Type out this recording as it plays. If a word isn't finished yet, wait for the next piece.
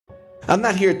I'm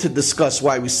not here to discuss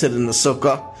why we sit in the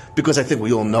sukkah, because I think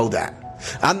we all know that.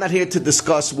 I'm not here to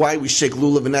discuss why we shake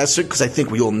lulav and esrog, because I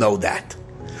think we all know that.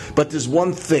 But there's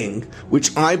one thing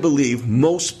which I believe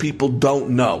most people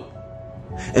don't know,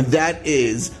 and that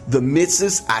is the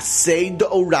mitzvahs aseh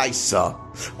d'oraisa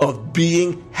of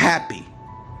being happy,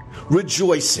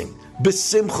 rejoicing,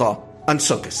 besimcha on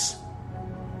Sukkot.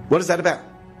 What is that about?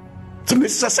 It's a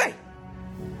mitzvah aseh.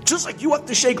 Just like you have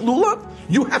to shake lulav,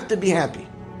 you have to be happy.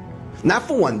 Not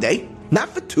for one day, not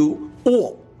for two,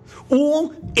 all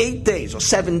 8 days or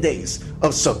 7 days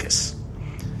of Sukkot.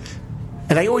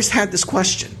 And I always had this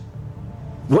question: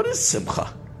 what is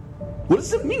simcha? What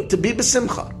does it mean to be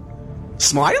besimcha?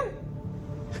 Smile?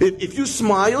 If you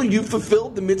smile, you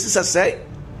fulfilled the mitzvah aseh.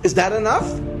 Is that enough?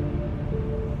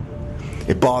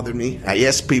 It bothered me. I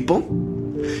asked people,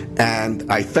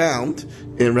 and I found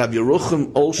in Rabbi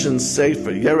Yerucham Olshan's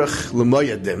Sefer Yerech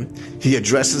L'Moyadim, he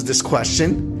addresses this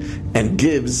question and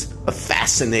gives a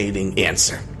fascinating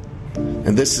answer.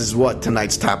 And this is what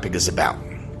tonight's topic is about.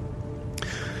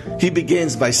 He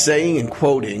begins by saying and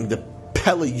quoting the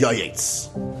Pele Yoyetz.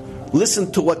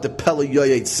 Listen to what the Pele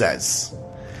Yoyetz says.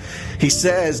 He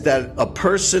says that a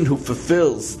person who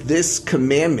fulfills this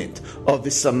commandment of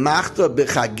V'samachta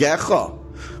b'chagecha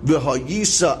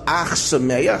v'hayisa ach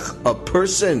sameach, a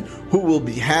person who will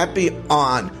be happy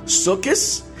on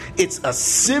Sukkot, it's a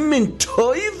simin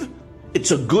toiv,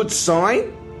 it's a good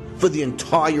sign for the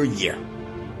entire year.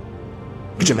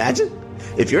 Could you imagine?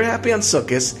 If you're happy on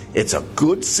Sukkot, it's a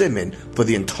good simin for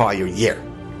the entire year.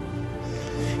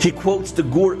 He quotes the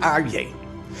Gur Aryeh.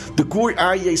 The Gur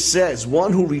Aryeh says,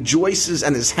 one who rejoices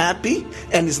and is happy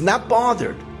and is not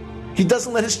bothered. He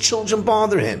doesn't let his children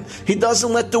bother him. He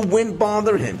doesn't let the wind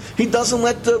bother him. He doesn't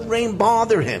let the rain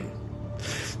bother him.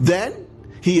 Then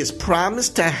he is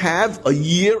promised to have a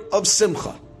year of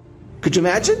simcha. Could you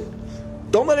imagine?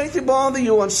 Don't let anything bother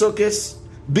you on Sukkot.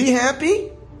 Be happy,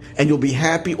 and you'll be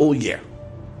happy all year.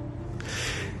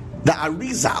 The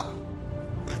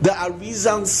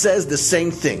Arizal says the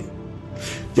same thing.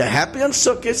 You're happy on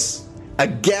Sukkot, a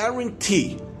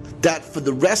guarantee that for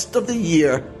the rest of the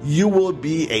year, you will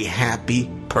be a happy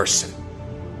person.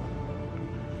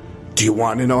 Do you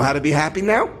want to know how to be happy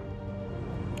now?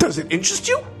 Does it interest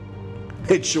you?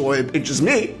 It sure interests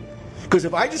me. Because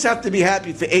if I just have to be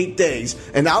happy for 8 days,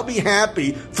 and I'll be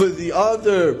happy for the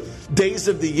other days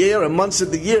of the year, and months of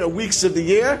the year, and weeks of the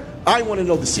year, I want to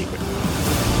know the secret.